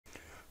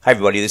Hi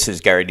everybody, this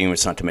is Gary Dean with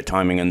Sentiment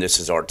Timing, and this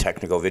is our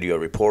technical video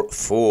report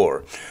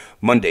for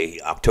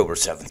Monday, October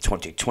 7th,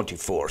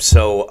 2024.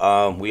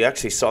 So we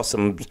actually saw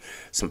some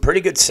pretty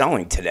good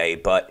selling today,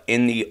 but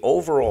in the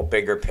overall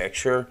bigger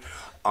picture,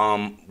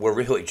 we're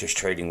really just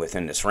trading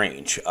within this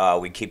range.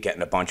 We keep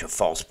getting a bunch of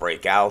false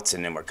breakouts,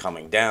 and then we're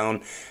coming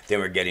down. Then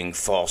we're getting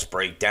false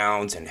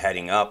breakdowns and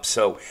heading up.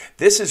 So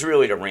this is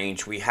really the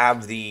range. We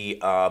have the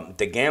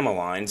gamma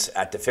lines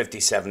at the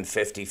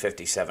 5750,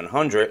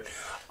 5700.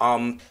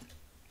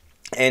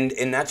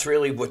 And that's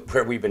really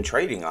where we've been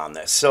trading on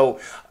this. So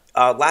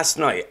last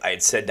night I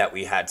had said that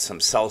we had some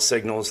sell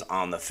signals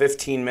on the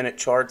 15-minute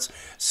charts.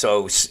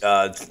 So,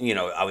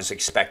 I was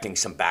expecting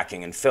some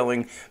backing and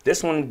filling.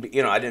 This one,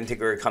 I didn't think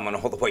we were coming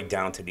all the way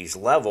down to these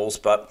levels,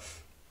 but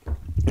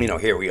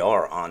here we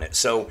are on it.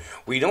 So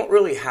we don't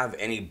really have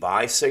any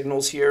buy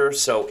signals here.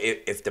 So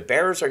if the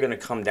bears are going to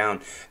come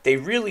down, they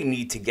really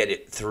need to get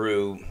it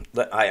through.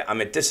 I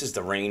mean, this is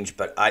the range,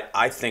 but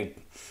I think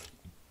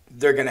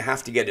they're going to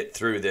have to get it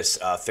through this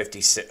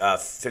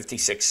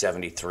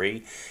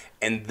 5673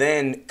 and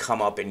then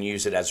come up and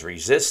use it as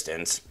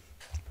resistance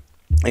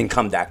and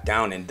come back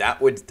down. And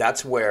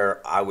that's where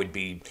I would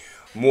be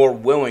more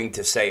willing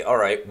to say, all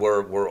right,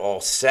 we're all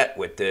set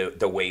with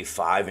the wave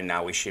 5, and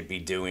now we should be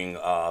doing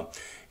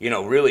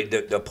really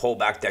the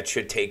pullback that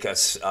should take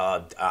us.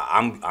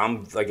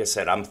 I'm like I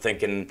said, I'm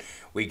thinking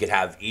we could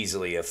have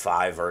easily a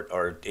 5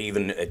 or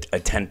even a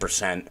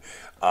 10%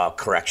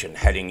 correction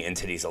heading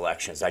into these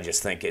elections. I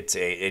just think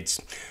it's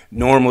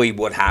normally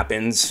what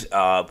happens.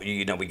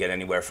 We get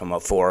anywhere from a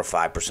 4 or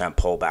 5%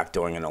 pullback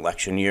during an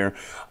election year.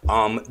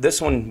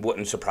 This one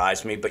wouldn't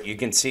surprise me, but you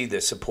can see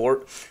the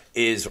support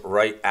is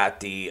right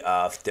at the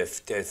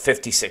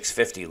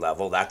 5650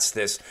 level. That's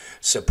this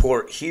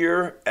support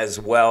here as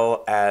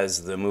well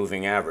as the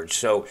moving average.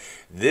 So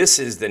this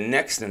is the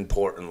next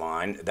important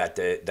line that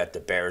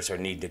the bears are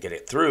need to get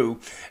it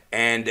through,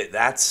 and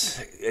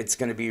it's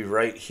going to be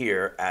right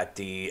here at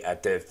the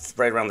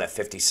right around that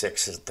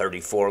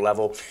 5634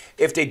 level.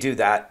 If they do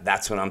that,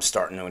 that's when I'm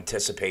starting to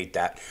anticipate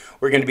that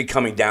we're going to be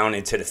coming down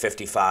into the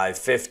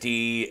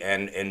 5550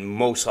 and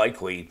most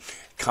likely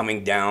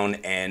coming down,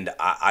 and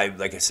I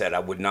like I said, I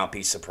would not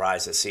be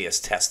surprised to see us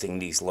testing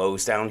these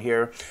lows down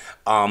here.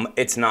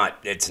 It's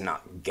not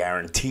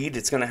guaranteed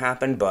it's going to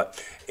happen,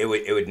 but it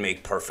would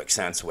make perfect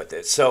sense with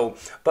it. So,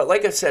 but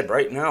like I said,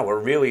 right now we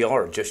really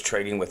are just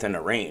trading within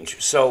a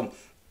range. So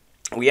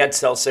we had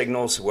sell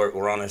signals.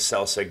 We're on a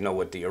sell signal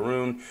with the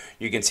Arun.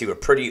 You can see we're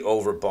pretty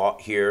overbought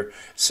here.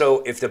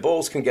 So if the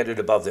bulls can get it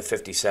above the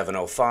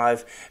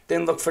 5705,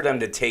 then look for them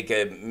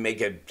to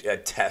make a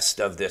test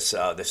of this,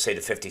 let's say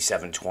the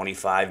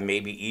 5725,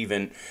 maybe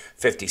even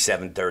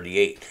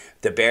 5738.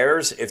 The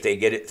bears, if they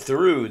get it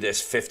through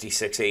this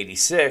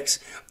 5686,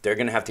 they're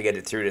going to have to get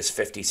it through this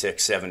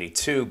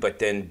 5672, but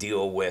then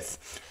deal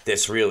with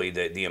this really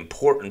the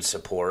important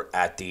support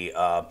at the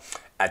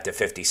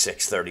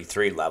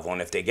 5633 level. And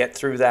if they get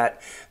through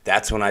that,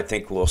 that's when I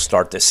think we'll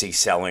start to see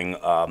selling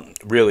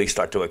really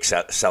start to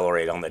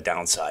accelerate on the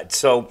downside.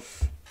 So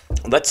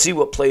let's see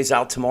what plays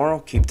out tomorrow.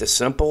 Keep this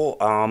simple.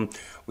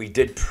 We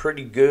did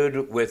pretty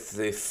good with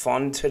the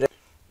fund today.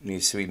 You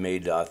see we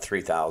made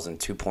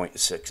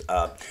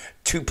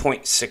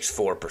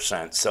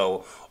 2.64%.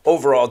 So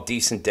overall,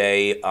 decent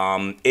day.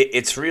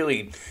 It's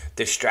really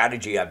the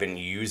strategy I've been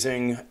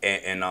using,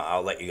 and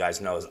I'll let you guys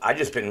know, is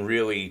I've been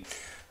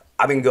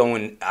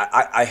going.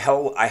 I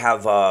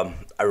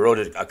wrote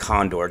a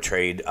condor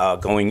trade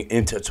going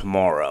into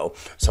tomorrow.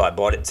 So I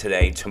bought it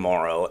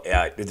tomorrow,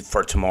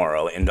 for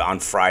tomorrow, and on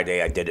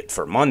Friday I did it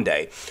for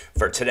Monday,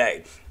 for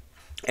today.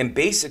 And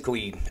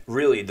basically,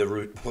 really,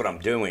 what I'm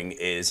doing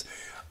is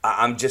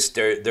I'm just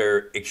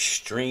they're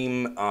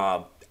extreme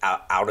out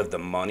of the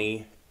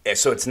money.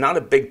 So it's not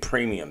a big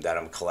premium that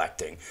I'm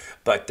collecting,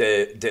 but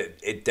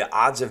the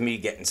odds of me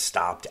getting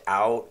stopped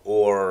out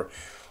or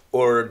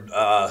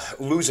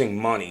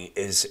losing money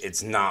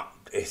it's a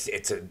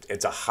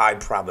high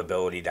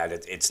probability that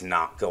it's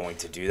not going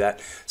to do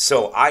that.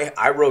 So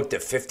I wrote the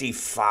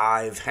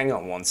 55. Hang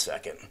on one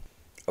second.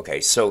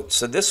 Okay, so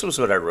this was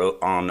what I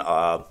wrote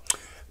on.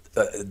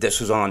 This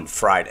was on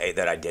Friday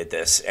that I did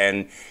this,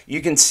 and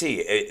you can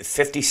see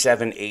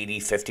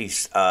 5780,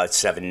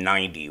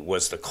 5790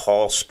 was the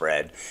call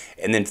spread,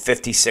 and then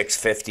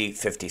 5650,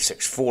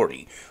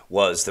 5640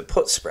 was the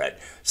put spread.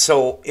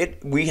 So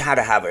we had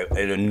to have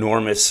an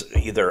enormous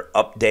either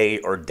up day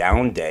or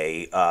down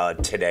day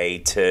today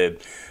to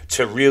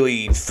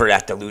really for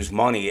that to lose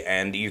money.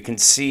 And you can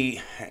see,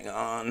 hang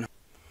on.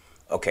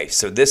 Okay,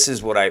 so this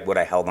is what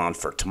I held on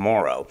for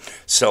tomorrow.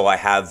 So I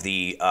have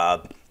the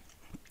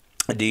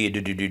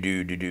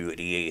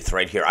 8th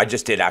right here. I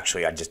just did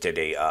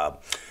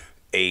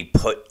a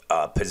put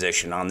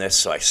position on this,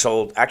 so I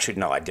sold. Actually,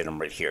 no, I did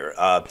them right here.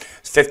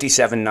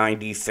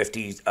 5790,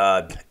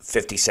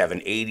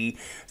 5780,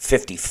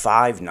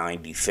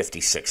 5590,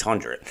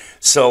 5600.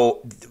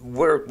 So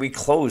we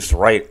closed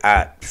right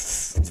at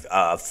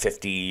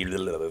 50.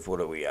 What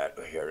are we at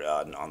here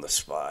on the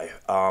SPY?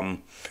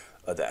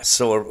 of this.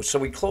 So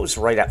we closed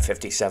right at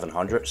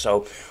 5,700.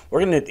 So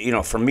we're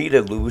gonna, for me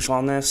to lose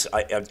on this,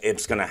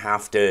 it's gonna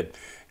have to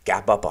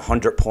gap up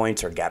 100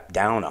 points or gap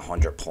down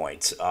 100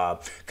 points.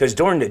 Because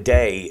during the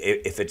day,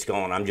 if it's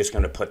going, I'm just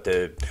going to put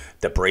the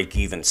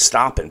break-even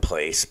stop in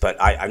place.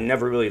 But I've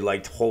never really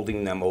liked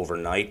holding them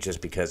overnight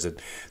just because of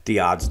the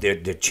odds,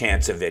 the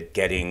chance of it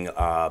getting,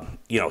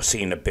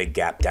 seeing a big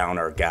gap down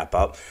or a gap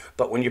up.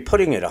 But when you're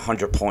putting it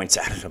 100 points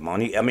out of the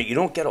money, I mean, you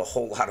don't get a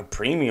whole lot of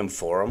premium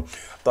for them.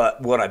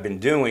 But what I've been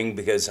doing,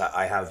 because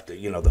I have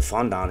the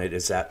fund on it,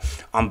 is that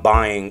I'm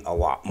buying a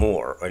lot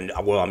more, and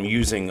I'm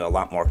using a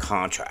lot more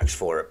contracts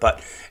for it.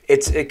 But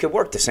it could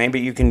work the same, but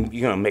you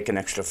can make an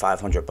extra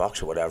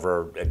 $500 or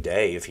whatever a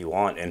day if you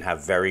want, and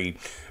have very,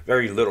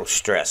 very little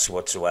stress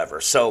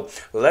whatsoever. So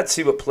let's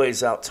see what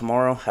plays out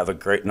tomorrow. Have a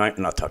great night,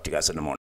 and I'll talk to you guys in the morning.